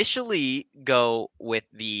to initially go with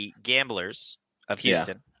the Gamblers of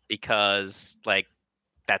Houston. Because,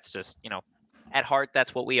 that's just, at heart,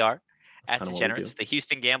 that's what we are as degenerates. The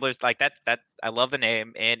Houston Gamblers, that I love the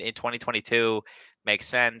name. And in 2022, makes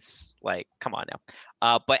sense. Come on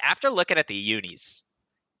now. But after looking at the unis,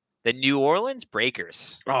 the New Orleans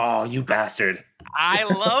Breakers. Oh, you bastard. I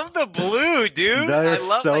love the blue, dude. They're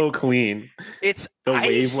so clean. It's the icy.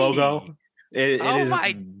 wave logo. It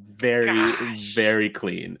is very, very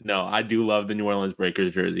clean. No, I do love the New Orleans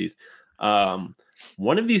Breakers jerseys.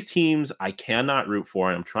 One of these teams I cannot root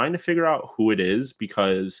for. I'm trying to figure out who it is,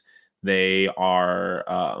 because they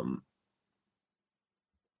are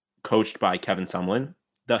coached by Kevin Sumlin.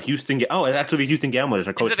 It's actually the Houston Gamblers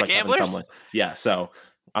are coached by Kevin Sumlin. Yeah, so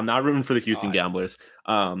I'm not rooting for the Houston Gamblers.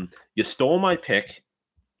 You stole my pick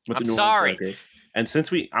with the New Orleans Breakers. And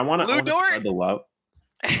since I want to spread the love.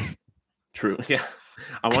 True. Yeah.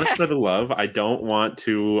 I want to spread the love. I don't want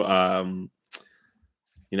to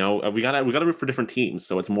we gotta root for different teams,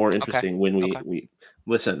 so it's more interesting when we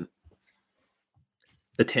listen.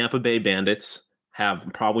 The Tampa Bay Bandits have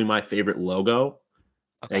probably my favorite logo.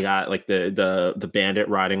 Okay. They got the bandit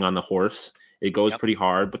riding on the horse. It goes pretty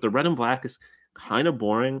hard, but the red and black is kind of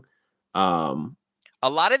boring. A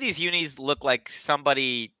lot of these unis look like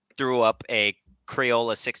somebody threw up a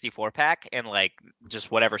Crayola 64 pack and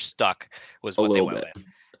just whatever stuck was what they went with.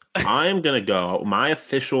 I'm gonna go my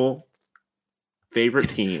official favorite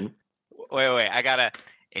team. Wait. I gotta.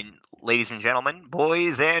 And ladies and gentlemen,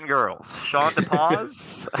 boys and girls, Sean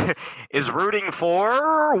DePaz is rooting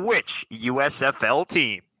for which USFL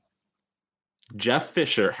team? Jeff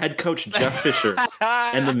Fisher, head coach Jeff Fisher,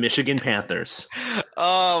 and the Michigan Panthers.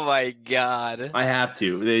 Oh my God! I have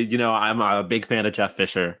to. I'm a big fan of Jeff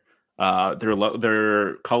Fisher.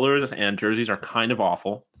 Their colors and jerseys are kind of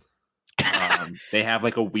awful. They have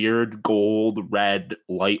a weird gold, red,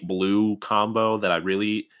 light blue combo that I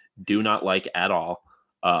really do not like at all.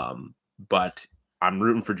 But I'm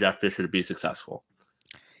rooting for Jeff Fisher to be successful.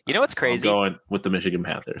 You know what's crazy? I'm going with the Michigan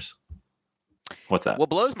Panthers. What's that? What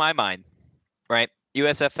blows my mind, right?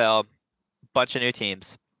 USFL, bunch of new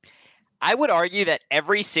teams. I would argue that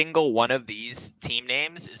every single one of these team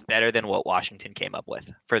names is better than what Washington came up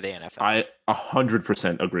with for the NFL. I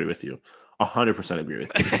 100% agree with you. 100% agree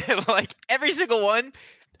with you. Every single one,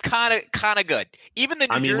 kind of good. Even the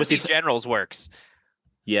New Jersey Generals works.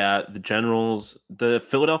 Yeah, the Generals, the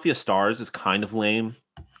Philadelphia Stars is kind of lame.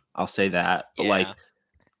 I'll say that. But like Yeah.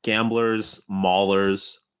 Gamblers,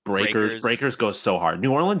 Maulers, Breakers goes so hard.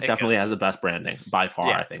 New Orleans It definitely goes. has the best branding by far,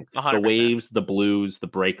 Yeah, I think. 100%. The Waves, the Blues, the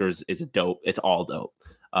Breakers is dope. It's all dope.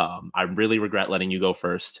 I really regret letting you go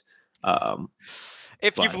first.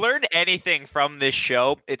 If but- you've learned anything from this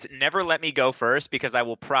show, it's never let me go first because I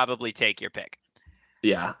will probably take your pick.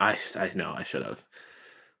 Yeah, I know I should have.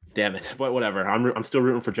 Damn it, but whatever. I'm still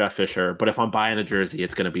rooting for Jeff Fisher. But if I'm buying a jersey,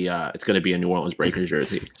 it's gonna be a New Orleans Breakers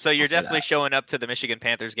jersey. So you're definitely showing up to the Michigan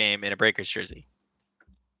Panthers game in a Breakers jersey.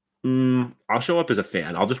 I'll show up as a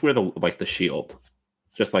fan. I'll just wear the shield,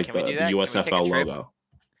 just like the USFL logo.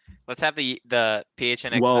 Let's have the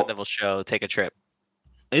PHNX Sun Devil show take a trip.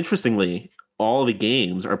 Interestingly, all the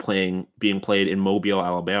games are being played in Mobile,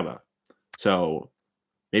 Alabama. So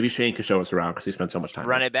maybe Shane could show us around because he spent so much time.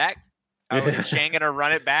 Run it back. Oh, is Shane gonna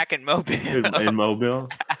run it back in Mobile? in Mobile?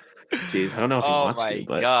 Jeez, I don't know if he wants to. Oh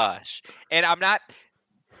my gosh! And I'm not.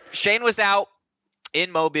 Shane was out in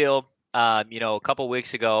Mobile, a couple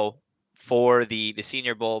weeks ago for the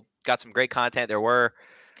Senior Bowl. Got some great content. There were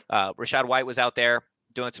Rachaad White was out there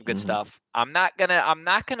doing some good stuff. I'm not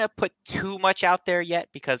gonna put too much out there yet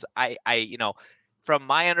because I from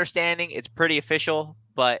my understanding, it's pretty official.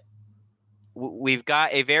 But we've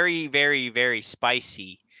got a very, very, very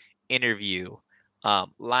spicy interview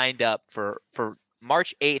lined up for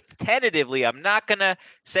March 8th tentatively. I'm not gonna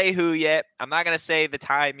say who yet. I'm not gonna say the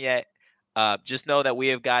time yet. Just know that we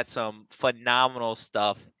have got some phenomenal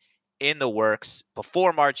stuff in the works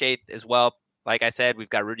before March 8th as well. Like I said, we've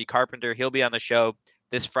got Rudy Carpenter. He'll be on the show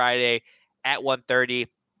this Friday at 1:30.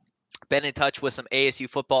 Been in touch with some ASU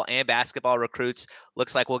football and basketball recruits.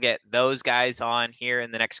 Looks like we'll get those guys on here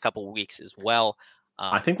in the next couple of weeks as well.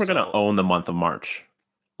 I think we're gonna own the month of March.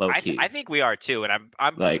 I think we are too, and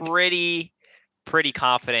I'm pretty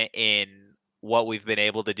confident in what we've been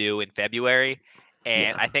able to do in February,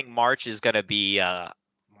 and I think March is gonna be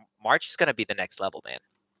the next level, man.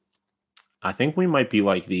 I think we might be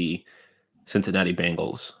like the Cincinnati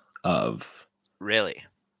Bengals of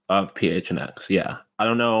PHNX. Yeah, I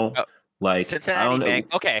don't know. Like Cincinnati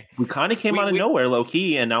Bengals. Okay, we kind of came out of nowhere, low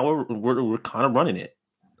key, and now we're kind of running it.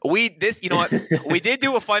 You know what? We did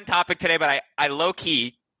do a fun topic today, but I low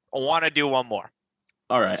key want to do one more.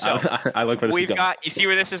 All right. So I like where this is going. You see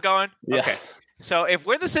where this is going? Yeah. Okay. So if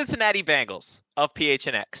we're the Cincinnati Bengals of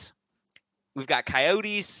PHNX, we've got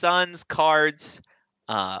Coyotes, Suns, Cards,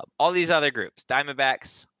 all these other groups,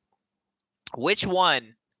 Diamondbacks. Which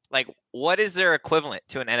one, what is their equivalent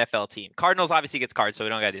to an NFL team? Cardinals obviously gets Cards, so we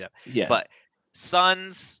don't got to do that. Yeah. But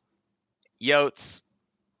Suns, Yotes,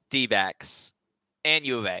 D-backs, and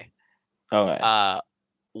U of A. Okay.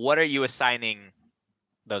 What are you assigning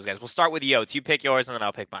those guys? We'll start with Yotes. You pick yours, and then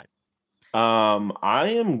I'll pick mine. I'm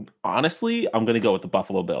going to go with the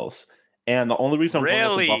Buffalo Bills. And the only reason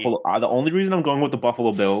the only reason I'm going with the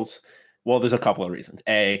Buffalo Bills, well, there's a couple of reasons.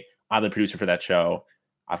 A, I'm the producer for that show.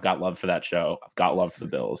 I've got love for that show. I've got love for the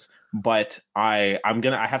Bills. But I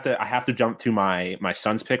have to jump to my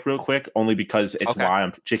Suns pick real quick, only because it's why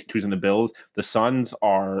I'm choosing the Bills. The Suns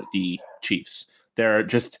are the Chiefs. They're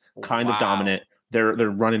just kind of dominant. They're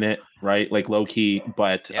running it, right? Like low key,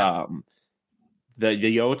 but the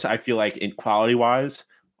Yotes, I feel like in quality wise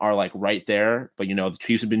are like right there, but the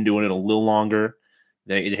Chiefs have been doing it a little longer.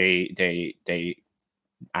 They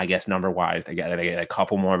I guess number wise they get a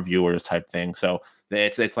couple more viewers type thing. So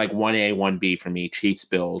it's like 1A 1B for me. Chiefs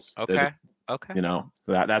Bills. Okay.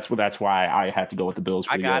 So that's why I have to go with the Bills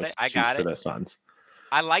for I got it. for the Suns.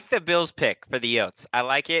 I like the Bills pick for the Yotes. I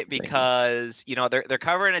like it because they're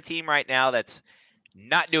covering a team right now that's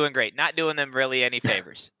not doing great, not doing them really any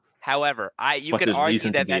favors. However, you could argue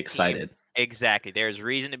that excited. Team, exactly. There's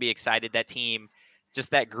reason to be excited. That team,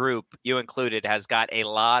 just that group, you included, has got a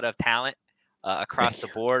lot of talent across the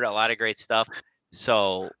board, a lot of great stuff.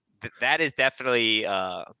 So that is definitely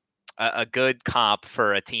a good comp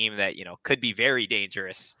for a team that could be very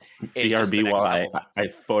dangerous. BRB while I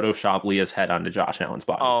Photoshop Leah's head onto Josh Allen's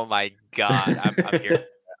body. Oh my God, I'm here.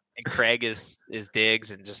 And Craig is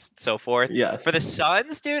Diggs and just so forth. Yes. For the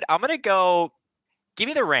Suns, dude, I'm gonna go. Give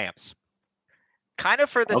me the Rams. Kind of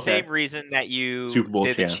for the same reason that you Super Bowl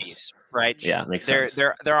did champs. The Chiefs, right? Yeah, makes sense.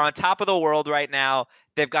 They're on top of the world right now.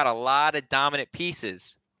 They've got a lot of dominant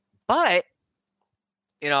pieces, but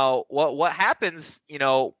what happens?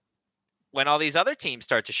 When all these other teams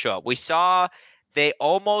start to show up, we saw they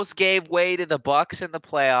almost gave way to the Bucks in the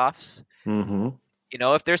playoffs. Mm-hmm.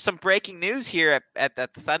 If there's some breaking news here at the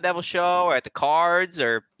Sun Devil show or at the Cards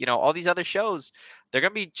or all these other shows, they're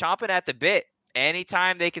gonna be chomping at the bit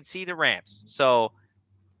anytime they can see the Rams. So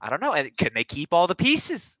I don't know. And can they keep all the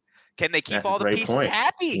pieces? Can they keep That's all a the great pieces point.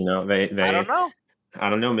 happy? They I don't know. I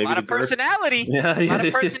don't know. Maybe A lot of personality. Yeah, A lot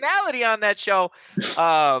of personality on that show.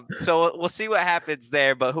 So we'll see what happens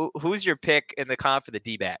there. But who's your pick in the comp for the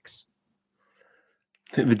D-backs?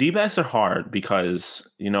 The D-backs are hard because,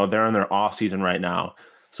 they're in their off season right now.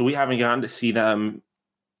 So we haven't gotten to see them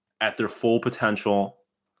at their full potential.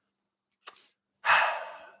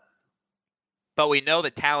 But we know the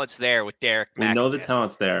talent's there with Derek. We know the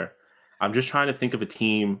talent's there. I'm just trying to think of a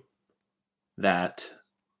team that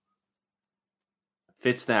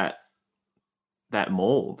fits that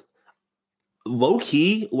mold. Low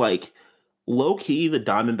key, the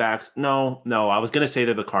Diamondbacks. No, I was gonna say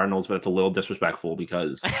they're the Cardinals, but it's a little disrespectful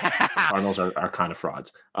because the Cardinals are kind of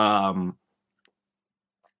frauds. I'm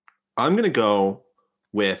gonna go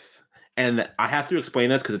with, and I have to explain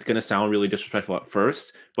this because it's gonna sound really disrespectful at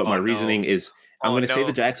first, but my reasoning is I'm going to say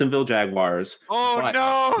the Jacksonville Jaguars.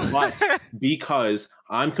 But because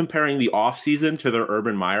I'm comparing the offseason to their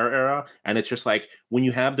Urban Meyer era, and it's just like when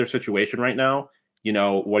you have their situation right now,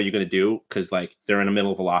 what are you going to do? Because they're in the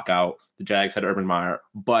middle of a lockout. The Jags had Urban Meyer,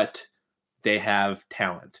 but they have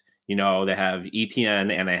talent. They have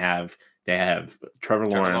ETN and they have Trevor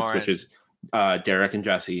Lawrence, which is Derek and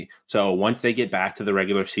Jesse. So once they get back to the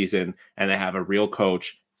regular season and they have a real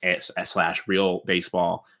coach / real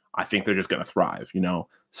baseball, I think they're just going to thrive,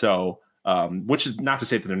 So, which is not to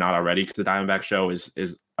say that they're not already, because the Diamondback show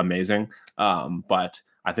is amazing. But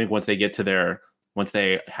I think once they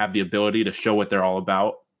have the ability to show what they're all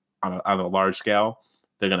about on a large scale,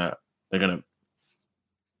 they're gonna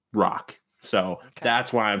rock. So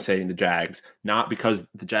That's why I'm saying the Jags, not because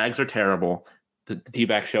the Jags are terrible. The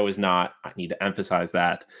D-back show is not. I need to emphasize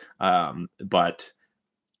that. But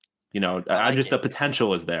the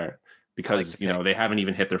potential is there. Because, they haven't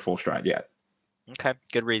even hit their full stride yet. Okay,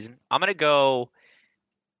 good reason. I'm gonna go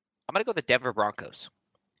the Denver Broncos.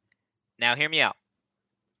 Now, hear me out.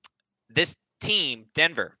 This team,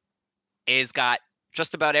 Denver, has got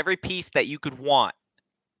just about every piece that you could want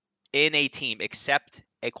in a team except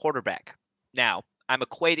a quarterback. Now, I'm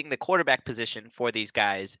equating the quarterback position for these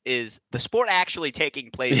guys is the sport actually taking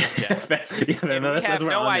place in general. We have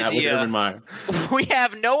no idea. We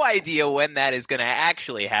have no idea when that is going to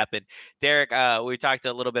actually happen. Derek, we talked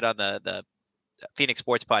a little bit on the Phoenix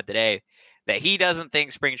Sports Pod today that he doesn't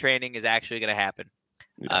think spring training is actually going to happen,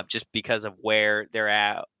 just because of where they're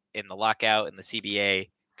at in the lockout and the CBA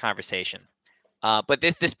conversation. But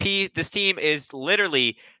this team is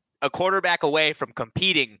literally a quarterback away from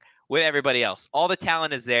competing with everybody else. All the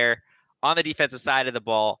talent is there on the defensive side of the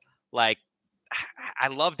ball. I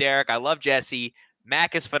love Derek. I love Jesse.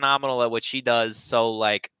 Mac is phenomenal at what she does. So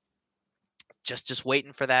just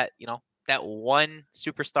waiting for that, that one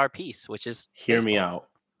superstar piece, which is hear me out.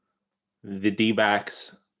 The D-back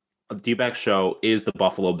show is the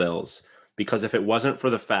Buffalo Bills, because if it wasn't for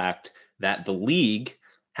the fact that the league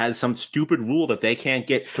has some stupid rule that they can't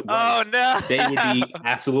get to they would be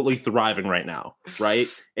absolutely thriving right now, right?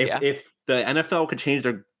 If the NFL could change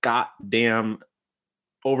their goddamn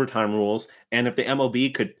overtime rules, and if the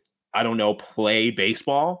MLB could, play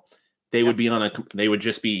baseball, they would be they would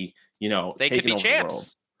just be, they could be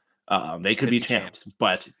champs. They could be champs,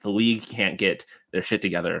 but the league can't get their shit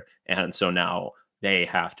together, and so now they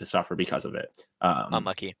have to suffer because of it.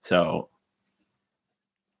 Unlucky. So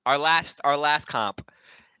our last comp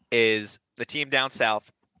is the team down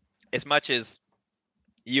south. As much as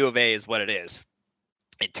U of A is what it is,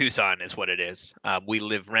 and Tucson is what it is, we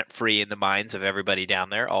live rent-free in the minds of everybody down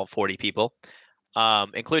there, all 40 people,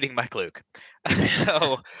 including Mike Luke.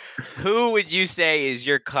 So who would you say is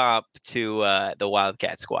your comp to the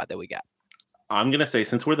Wildcat squad that we got? I'm going to say,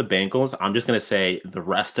 since we're the Bengals, I'm just going to say the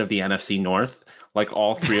rest of the NFC North,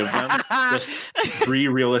 all three of them, just three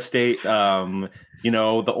real estate. The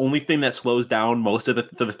only thing that slows down most of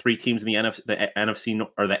the three teams in the NFC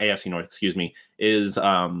or the AFC North, is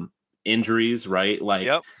injuries, right?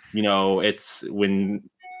 It's when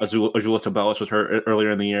Azuolas Tubelis was hurt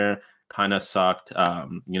earlier in the year, kind of sucked.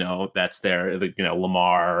 That's there.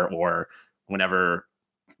 Lamar, or whenever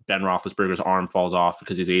Ben Roethlisberger's arm falls off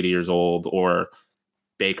because he's 80 years old, or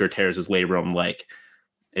Baker tears his labrum.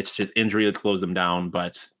 It's just injury that slows them down.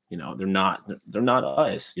 But they're not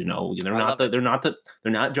us. They're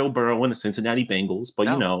not Joe Burrow and the Cincinnati Bengals. But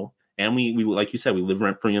and we like you said, we live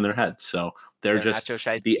rent free in their heads. So they're just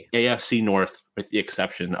the AFC North, with the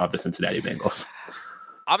exception of the Cincinnati Bengals.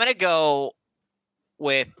 I'm gonna go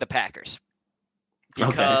with the Packers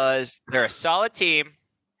because they're a solid team,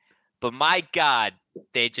 but my God,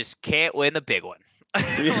 they just can't win the big one.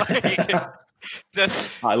 I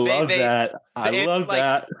love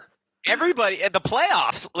that. everybody at the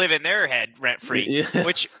playoffs live in their head rent free,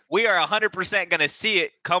 which we are 100% going to see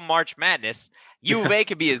it come March Madness. U of A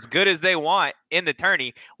can be as good as they want in the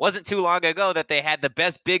tourney. Wasn't too long ago that they had the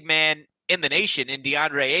best big man in the nation in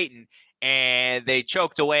DeAndre Ayton, and they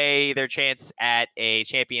choked away their chance at a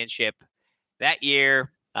championship that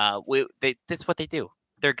year. That's what they do.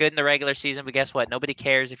 They're good in the regular season, but guess what? Nobody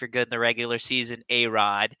cares if you're good in the regular season,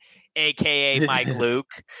 A-Rod, a.k.a. Mike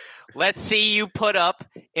Luke. Let's see you put up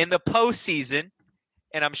in the postseason,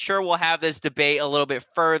 and I'm sure we'll have this debate a little bit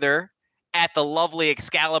further at the lovely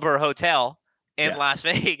Excalibur Hotel in Las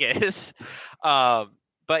Vegas. But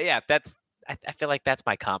yeah, I feel like that's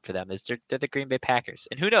my comp for them. They're the Green Bay Packers.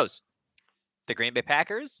 And who knows? The Green Bay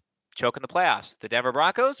Packers choke in the playoffs. The Denver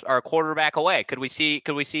Broncos are a quarterback away. Could we see,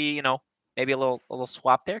 maybe a little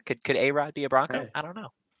swap there? Could A-Rod be a Bronco? I don't know.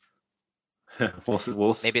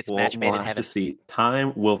 Maybe it's match made in heaven. To see.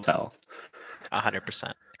 Time will tell.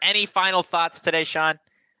 100%. Any final thoughts today, Sean?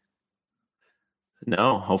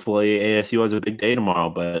 No. Hopefully ASU has a big day tomorrow,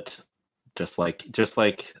 but just like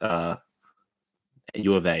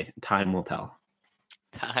U of A, time will tell.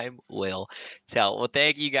 Time will tell. Well,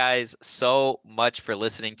 thank you guys so much for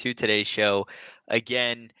listening to today's show.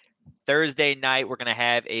 Again, Thursday night, we're going to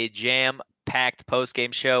have a jam-packed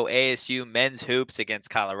post-game show. ASU men's hoops against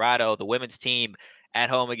Colorado, the women's team at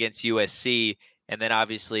home against USC, and then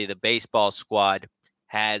obviously the baseball squad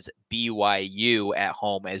has BYU at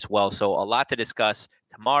home as well. So a lot to discuss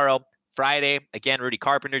tomorrow. Friday, again, Rudy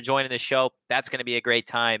Carpenter joining the show. That's going to be a great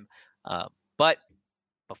time. But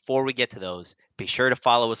before we get to those, be sure to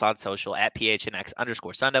follow us on social at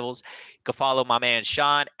PHNX_Sun Devils. You can follow my man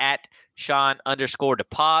Sean at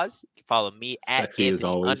Sean_DePaz. You can follow me at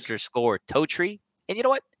Anthony_Totri. And you know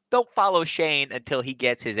what? Don't follow Shane until he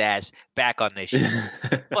gets his ass back on this show.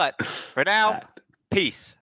 But for now, peace.